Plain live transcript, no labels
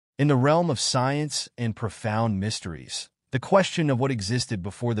In the realm of science and profound mysteries, the question of what existed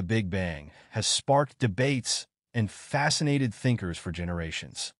before the Big Bang has sparked debates and fascinated thinkers for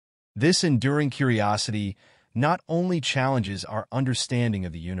generations. This enduring curiosity not only challenges our understanding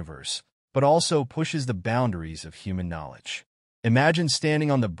of the universe, but also pushes the boundaries of human knowledge. Imagine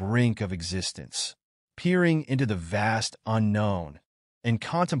standing on the brink of existence, peering into the vast unknown, and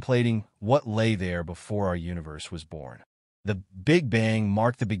contemplating what lay there before our universe was born. The Big Bang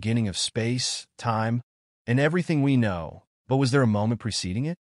marked the beginning of space, time, and everything we know, but was there a moment preceding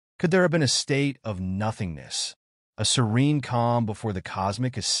it? Could there have been a state of nothingness, a serene calm before the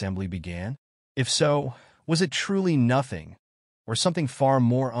cosmic assembly began? If so, was it truly nothing, or something far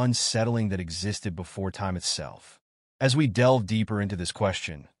more unsettling that existed before time itself? As we delve deeper into this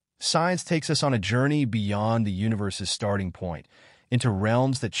question, science takes us on a journey beyond the universe's starting point, into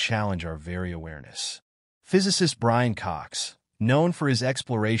realms that challenge our very awareness. Physicist Brian Cox, known for his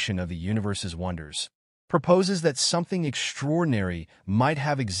exploration of the universe's wonders, proposes that something extraordinary might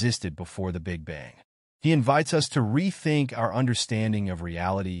have existed before the Big Bang. He invites us to rethink our understanding of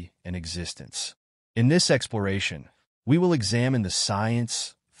reality and existence. In this exploration, we will examine the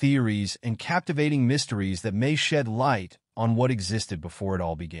science, theories, and captivating mysteries that may shed light on what existed before it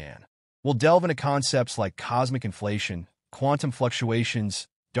all began. We'll delve into concepts like cosmic inflation, quantum fluctuations,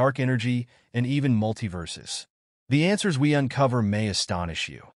 dark energy, and even multiverses. The answers we uncover may astonish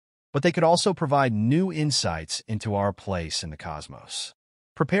you, but they could also provide new insights into our place in the cosmos.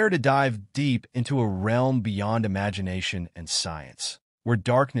 Prepare to dive deep into a realm beyond imagination and science, where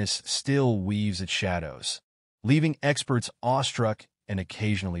darkness still weaves its shadows, leaving experts awestruck and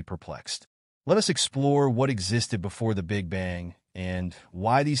occasionally perplexed. Let us explore what existed before the Big Bang and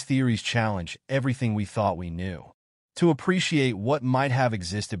why these theories challenge everything we thought we knew. To appreciate what might have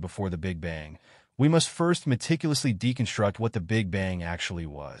existed before the Big Bang, we must first meticulously deconstruct what the Big Bang actually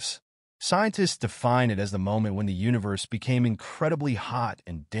was. Scientists define it as the moment when the universe became incredibly hot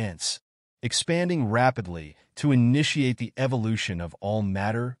and dense, expanding rapidly to initiate the evolution of all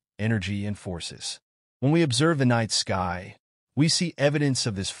matter, energy, and forces. When we observe the night sky, we see evidence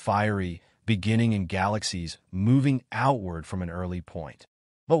of this fiery beginning in galaxies moving outward from an early point.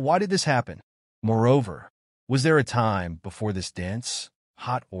 But why did this happen? Moreover, was there a time before this dense,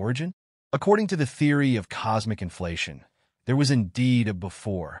 hot origin? According to the theory of cosmic inflation, there was indeed a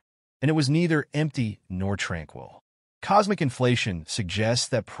before, and it was neither empty nor tranquil. Cosmic inflation suggests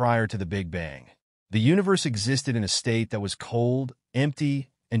that prior to the Big Bang, the universe existed in a state that was cold, empty,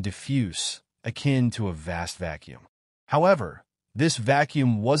 and diffuse, akin to a vast vacuum. However, this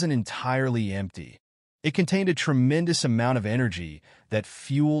vacuum wasn't entirely empty. It contained a tremendous amount of energy that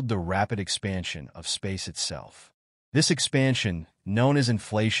fueled the rapid expansion of space itself. This expansion, known as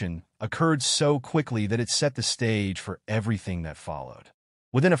inflation, occurred so quickly that it set the stage for everything that followed.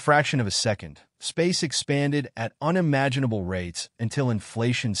 Within a fraction of a second, space expanded at unimaginable rates until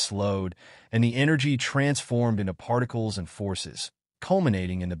inflation slowed and the energy transformed into particles and forces,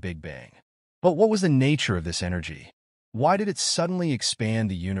 culminating in the Big Bang. But what was the nature of this energy? Why did it suddenly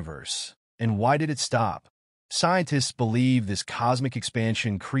expand the universe? And why did it stop? Scientists believe this cosmic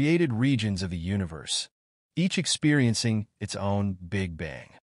expansion created regions of the universe, each experiencing its own Big Bang.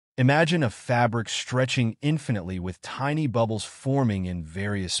 Imagine a fabric stretching infinitely with tiny bubbles forming in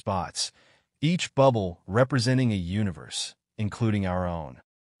various spots, each bubble representing a universe, including our own.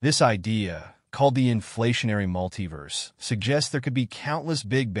 This idea, called the inflationary multiverse, suggests there could be countless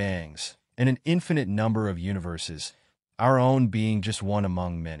Big Bangs and an infinite number of universes, our own being just one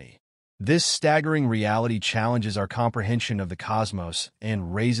among many. This staggering reality challenges our comprehension of the cosmos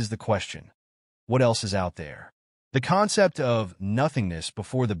and raises the question, what else is out there? The concept of nothingness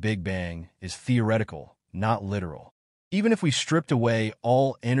before the Big Bang is theoretical, not literal. Even if we stripped away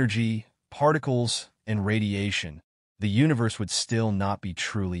all energy, particles, and radiation, the universe would still not be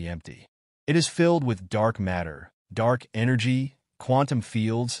truly empty. It is filled with dark matter, dark energy, quantum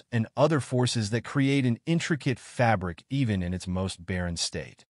fields, and other forces that create an intricate fabric even in its most barren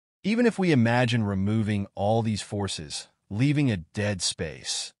state. Even if we imagine removing all these forces, leaving a dead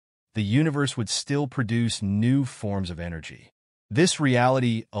space, the universe would still produce new forms of energy. This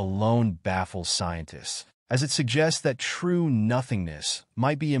reality alone baffles scientists, as it suggests that true nothingness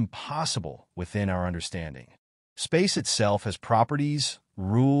might be impossible within our understanding. Space itself has properties,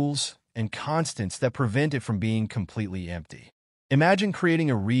 rules, and constants that prevent it from being completely empty. Imagine creating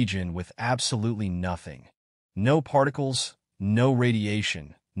a region with absolutely nothing. No particles, no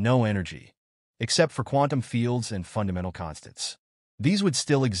radiation, no energy, except for quantum fields and fundamental constants. These would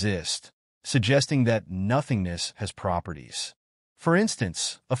still exist, suggesting that nothingness has properties. For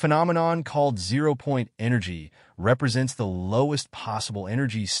instance, a phenomenon called zero-point energy represents the lowest possible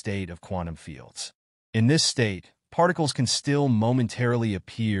energy state of quantum fields. In this state, particles can still momentarily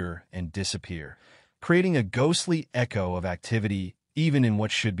appear and disappear, creating a ghostly echo of activity even in what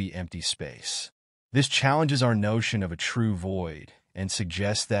should be empty space. This challenges our notion of a true void and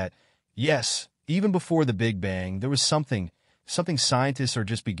suggests that, yes, even before the Big Bang, there was something scientists are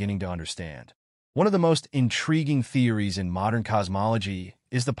just beginning to understand. One of the most intriguing theories in modern cosmology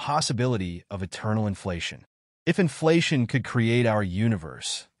is the possibility of eternal inflation. If inflation could create our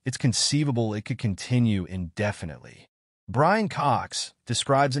universe, it's conceivable it could continue indefinitely. Brian Cox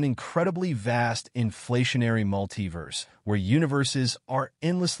describes an incredibly vast inflationary multiverse where universes are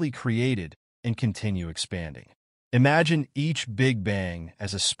endlessly created and continue expanding. Imagine each Big Bang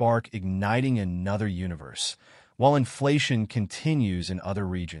as a spark igniting another universe, while inflation continues in other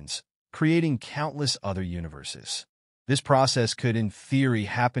regions, creating countless other universes. This process could, in theory,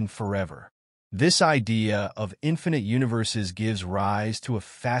 happen forever. This idea of infinite universes gives rise to a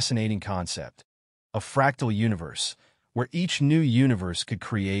fascinating concept, a fractal universe, where each new universe could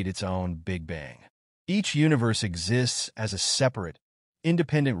create its own Big Bang. Each universe exists as a separate,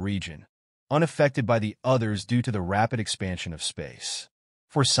 independent region, unaffected by the others due to the rapid expansion of space.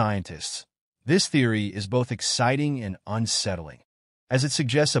 For scientists, this theory is both exciting and unsettling, as it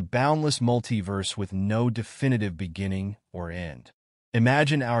suggests a boundless multiverse with no definitive beginning or end.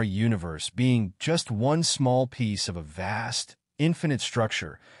 Imagine our universe being just one small piece of a vast, infinite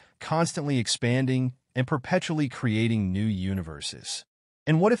structure, constantly expanding and perpetually creating new universes.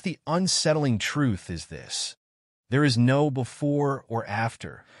 And what if the unsettling truth is this? There is no before or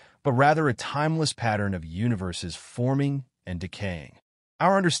after, but rather a timeless pattern of universes forming and decaying.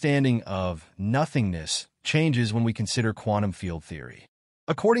 Our understanding of nothingness changes when we consider quantum field theory.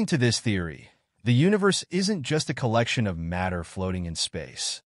 According to this theory, the universe isn't just a collection of matter floating in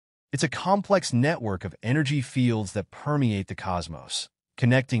space. It's a complex network of energy fields that permeate the cosmos,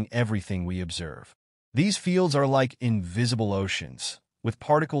 connecting everything we observe. These fields are like invisible oceans, with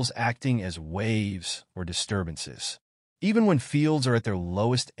particles acting as waves or disturbances. Even when fields are at their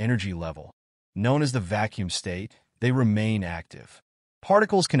lowest energy level, known as the vacuum state, they remain active.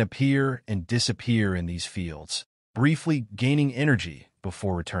 Particles can appear and disappear in these fields, briefly gaining energy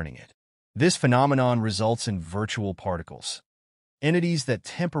before returning it. This phenomenon results in virtual particles, entities that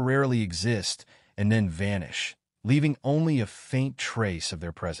temporarily exist and then vanish, leaving only a faint trace of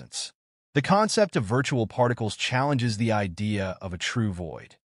their presence. The concept of virtual particles challenges the idea of a true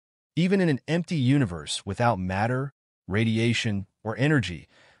void. Even in an empty universe without matter, radiation, or energy,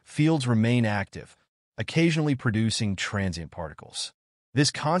 fields remain active, occasionally producing transient particles. This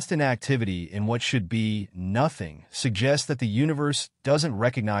constant activity in what should be nothing suggests that the universe doesn't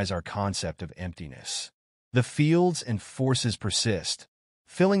recognize our concept of emptiness. The fields and forces persist,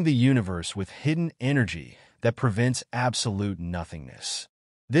 filling the universe with hidden energy that prevents absolute nothingness.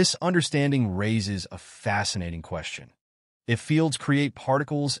 This understanding raises a fascinating question. If fields create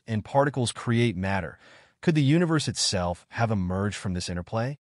particles and particles create matter, could the universe itself have emerged from this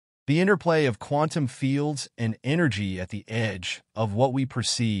interplay? The interplay of quantum fields and energy at the edge of what we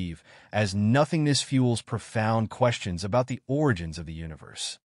perceive as nothingness fuels profound questions about the origins of the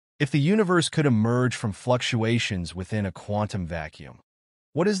universe. If the universe could emerge from fluctuations within a quantum vacuum,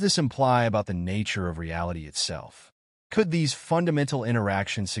 what does this imply about the nature of reality itself? Could these fundamental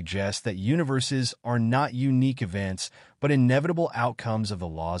interactions suggest that universes are not unique events, but inevitable outcomes of the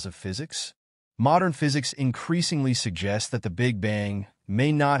laws of physics? Modern physics increasingly suggests that the Big Bang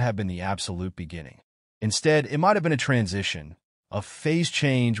may not have been the absolute beginning. Instead, it might have been a transition, a phase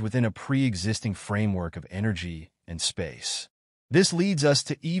change within a pre-existing framework of energy and space. This leads us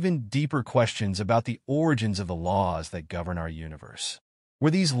to even deeper questions about the origins of the laws that govern our universe.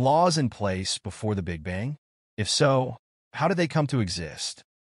 Were these laws in place before the Big Bang? If so, how did they come to exist?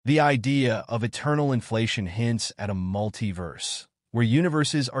 The idea of eternal inflation hints at a multiverse, where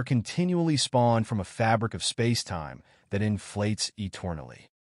universes are continually spawned from a fabric of space-time that inflates eternally.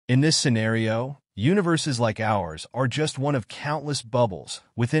 In this scenario, universes like ours are just one of countless bubbles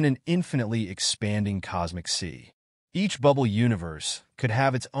within an infinitely expanding cosmic sea. Each bubble universe could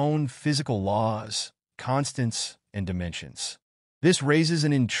have its own physical laws, constants, and dimensions. This raises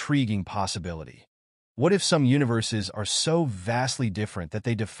an intriguing possibility. What if some universes are so vastly different that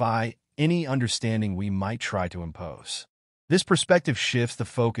they defy any understanding we might try to impose? This perspective shifts the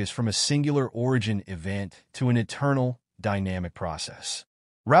focus from a singular origin event to an eternal, dynamic process.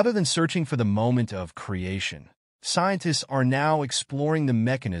 Rather than searching for the moment of creation, scientists are now exploring the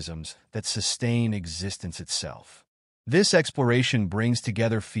mechanisms that sustain existence itself. This exploration brings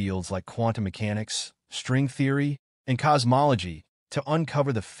together fields like quantum mechanics, string theory, and cosmology to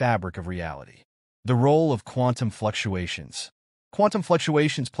uncover the fabric of reality. The role of quantum fluctuations. Quantum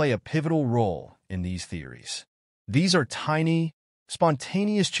fluctuations play a pivotal role in these theories. These are tiny,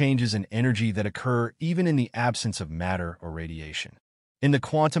 spontaneous changes in energy that occur even in the absence of matter or radiation. In the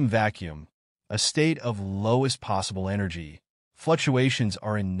quantum vacuum, a state of lowest possible energy, fluctuations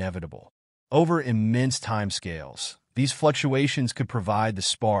are inevitable. Over immense timescales, these fluctuations could provide the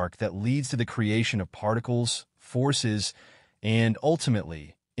spark that leads to the creation of particles, forces, and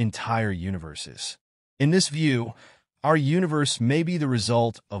ultimately, entire universes. In this view, our universe may be the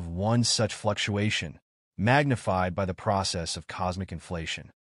result of one such fluctuation, magnified by the process of cosmic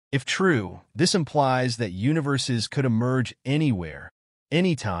inflation. If true, this implies that universes could emerge anywhere,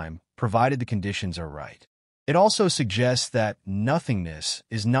 anytime, provided the conditions are right. It also suggests that nothingness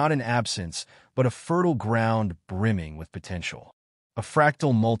is not an absence, but a fertile ground brimming with potential. A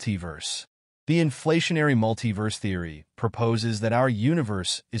fractal multiverse. The inflationary multiverse theory proposes that our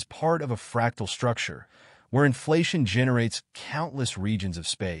universe is part of a fractal structure, where inflation generates countless regions of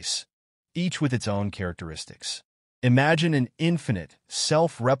space, each with its own characteristics. Imagine an infinite,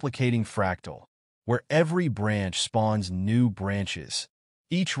 self-replicating fractal, where every branch spawns new branches,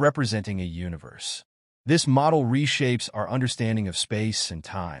 each representing a universe. This model reshapes our understanding of space and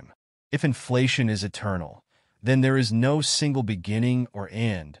time. If inflation is eternal, then there is no single beginning or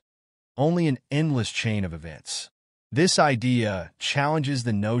end, only an endless chain of events. This idea challenges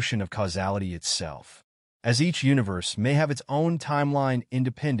the notion of causality itself, as each universe may have its own timeline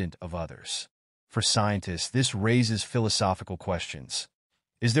independent of others. For scientists, this raises philosophical questions.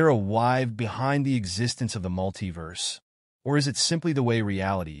 Is there a why behind the existence of the multiverse, or is it simply the way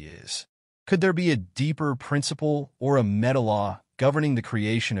reality is? Could there be a deeper principle or a meta-law governing the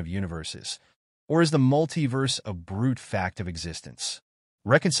creation of universes, or is the multiverse a brute fact of existence?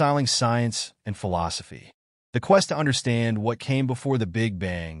 Reconciling science and philosophy. The quest to understand what came before the Big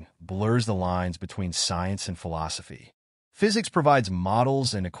Bang blurs the lines between science and philosophy. Physics provides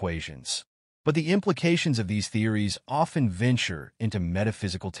models and equations, but the implications of these theories often venture into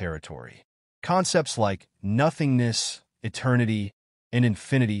metaphysical territory. Concepts like nothingness, eternity, and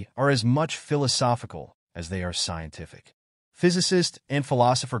infinity are as much philosophical as they are scientific. Physicist and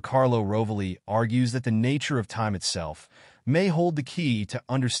philosopher Carlo Rovelli argues that the nature of time itself may hold the key to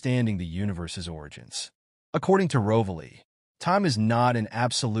understanding the universe's origins. According to Rovelli, time is not an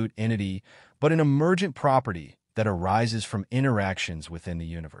absolute entity, but an emergent property that arises from interactions within the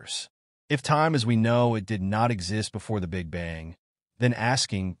universe. If time as we know it did not exist before the Big Bang, then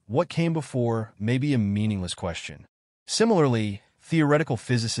asking what came before may be a meaningless question. Similarly, theoretical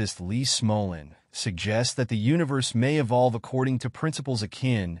physicist Lee Smolin suggests that the universe may evolve according to principles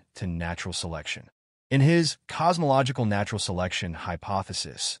akin to natural selection. In his cosmological natural selection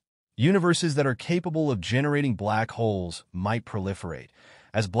hypothesis, universes that are capable of generating black holes might proliferate,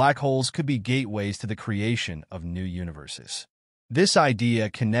 as black holes could be gateways to the creation of new universes. This idea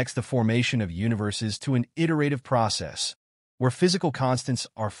connects the formation of universes to an iterative process, where physical constants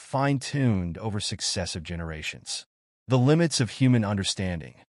are fine-tuned over successive generations. The limits of human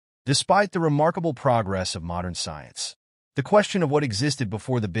understanding. Despite the remarkable progress of modern science, the question of what existed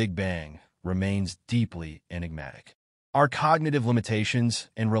before the Big Bang remains deeply enigmatic. Our cognitive limitations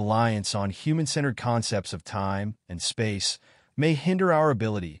and reliance on human-centered concepts of time and space may hinder our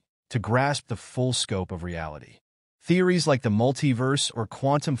ability to grasp the full scope of reality. Theories like the multiverse or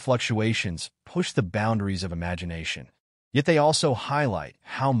quantum fluctuations push the boundaries of imagination, yet they also highlight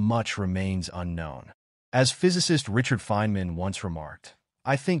how much remains unknown. As physicist Richard Feynman once remarked,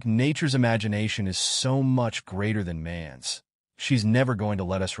 "I think nature's imagination is so much greater than man's. She's never going to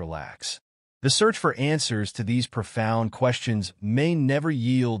let us relax." The search for answers to these profound questions may never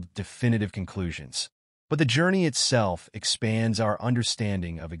yield definitive conclusions, but the journey itself expands our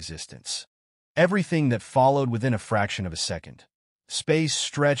understanding of existence. Everything that followed within a fraction of a second. Space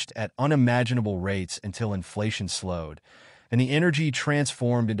stretched at unimaginable rates until inflation slowed, and the energy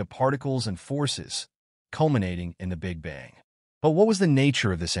transformed into particles and forces, culminating in the Big Bang. But what was the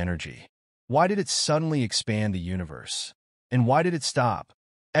nature of this energy? Why did it suddenly expand the universe? And why did it stop?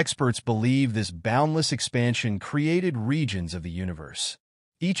 Experts believe this boundless expansion created regions of the universe,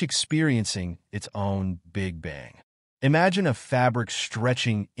 each experiencing its own Big Bang. Imagine a fabric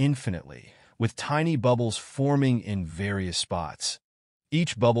stretching infinitely, with tiny bubbles forming in various spots,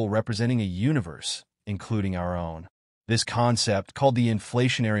 each bubble representing a universe, including our own. This concept, called the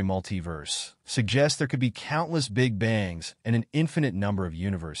inflationary multiverse, suggests there could be countless Big Bangs and an infinite number of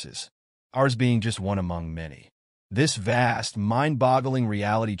universes, ours being just one among many. This vast, mind-boggling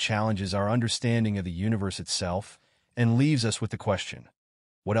reality challenges our understanding of the universe itself and leaves us with the question,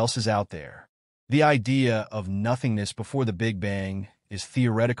 what else is out there? The idea of nothingness before the Big Bang is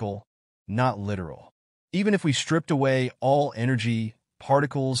theoretical, not literal. Even if we stripped away all energy,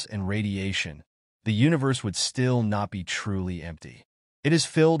 particles, and radiation, the universe would still not be truly empty. It is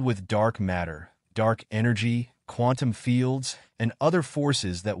filled with dark matter, dark energy, quantum fields, and other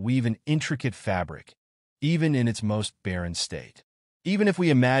forces that weave an intricate fabric, even in its most barren state. Even if we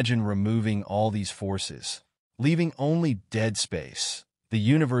imagine removing all these forces, leaving only dead space, the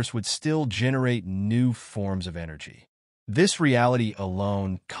universe would still generate new forms of energy. This reality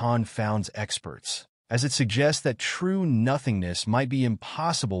alone confounds experts, as it suggests that true nothingness might be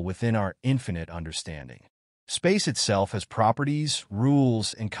impossible within our infinite understanding. Space itself has properties,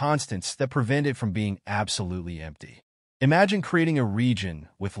 rules, and constants that prevent it from being absolutely empty. Imagine creating a region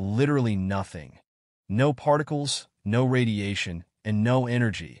with literally nothing, no particles, no radiation, and no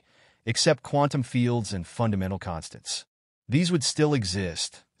energy, except quantum fields and fundamental constants. These would still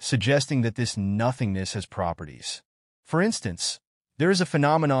exist, suggesting that this nothingness has properties. For instance, there is a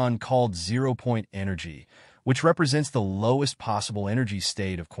phenomenon called zero-point energy, which represents the lowest possible energy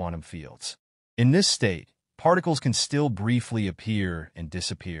state of quantum fields. In this state, particles can still briefly appear and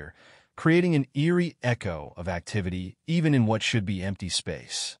disappear, creating an eerie echo of activity even in what should be empty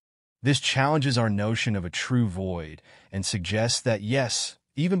space. This challenges our notion of a true void and suggests that yes,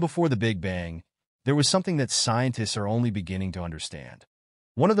 even before the Big Bang, there was something that scientists are only beginning to understand.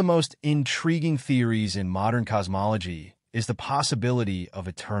 One of the most intriguing theories in modern cosmology is the possibility of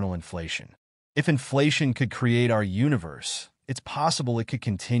eternal inflation. If inflation could create our universe, it's possible it could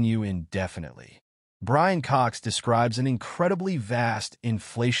continue indefinitely. Brian Cox describes an incredibly vast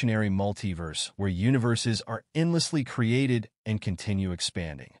inflationary multiverse where universes are endlessly created and continue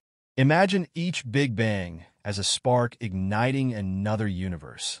expanding. Imagine each Big Bang as a spark igniting another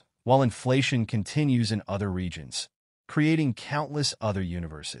universe, while inflation continues in other regions, creating countless other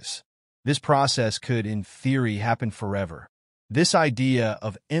universes. This process could, in theory, happen forever. This idea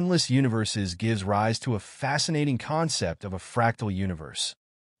of endless universes gives rise to a fascinating concept of a fractal universe,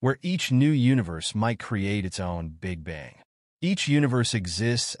 where each new universe might create its own Big Bang. Each universe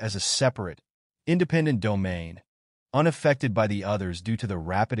exists as a separate, independent domain, unaffected by the others due to the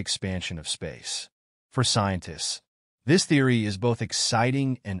rapid expansion of space. For scientists, this theory is both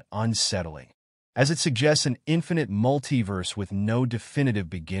exciting and unsettling, as it suggests an infinite multiverse with no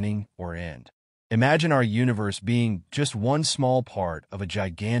definitive beginning or end. Imagine our universe being just one small part of a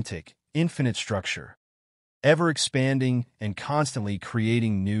gigantic, infinite structure, ever expanding and constantly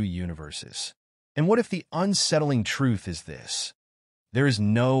creating new universes. And what if the unsettling truth is this? There is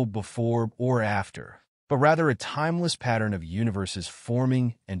no before or after, but rather a timeless pattern of universes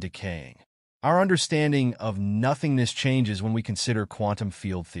forming and decaying. Our understanding of nothingness changes when we consider quantum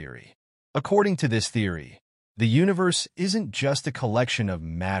field theory. According to this theory, the universe isn't just a collection of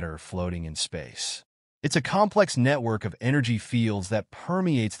matter floating in space. It's a complex network of energy fields that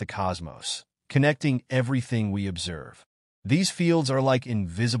permeates the cosmos, connecting everything we observe. These fields are like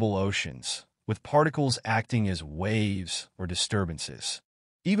invisible oceans, with particles acting as waves or disturbances.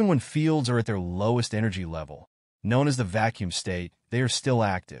 Even when fields are at their lowest energy level, known as the vacuum state, they are still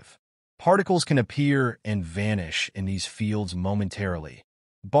active. Particles can appear and vanish in these fields momentarily,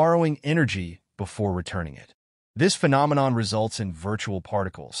 borrowing energy before returning it. This phenomenon results in virtual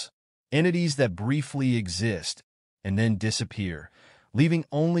particles, entities that briefly exist and then disappear, leaving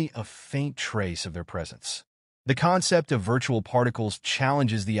only a faint trace of their presence. The concept of virtual particles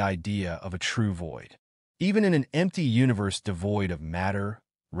challenges the idea of a true void. Even in an empty universe devoid of matter,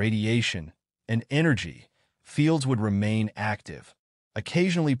 radiation, and energy, fields would remain active,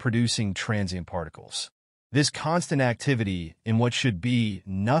 occasionally producing transient particles. This constant activity in what should be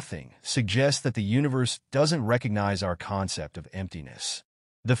nothing suggests that the universe doesn't recognize our concept of emptiness.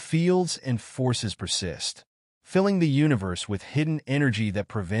 The fields and forces persist, filling the universe with hidden energy that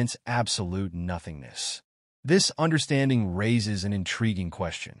prevents absolute nothingness. This understanding raises an intriguing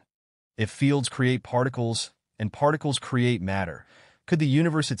question. If fields create particles and particles create matter, could the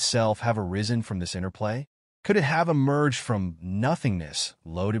universe itself have arisen from this interplay? Could it have emerged from nothingness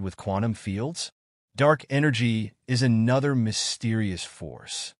loaded with quantum fields? Dark energy is another mysterious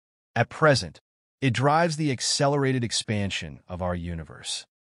force. At present, it drives the accelerated expansion of our universe.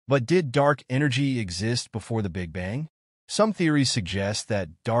 But did dark energy exist before the Big Bang? Some theories suggest that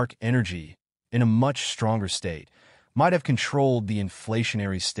dark energy, in a much stronger state, might have controlled the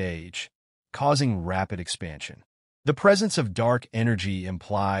inflationary stage, causing rapid expansion. The presence of dark energy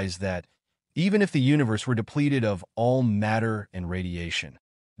implies that, even if the universe were depleted of all matter and radiation,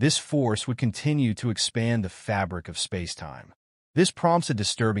 this force would continue to expand the fabric of space-time. This prompts a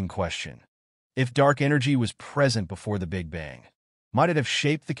disturbing question. If dark energy was present before the Big Bang, Might it have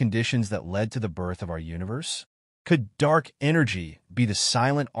shaped the conditions that led to the birth of our universe? Could dark energy be the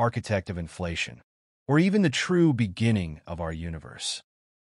silent architect of inflation, or even the true beginning of our universe?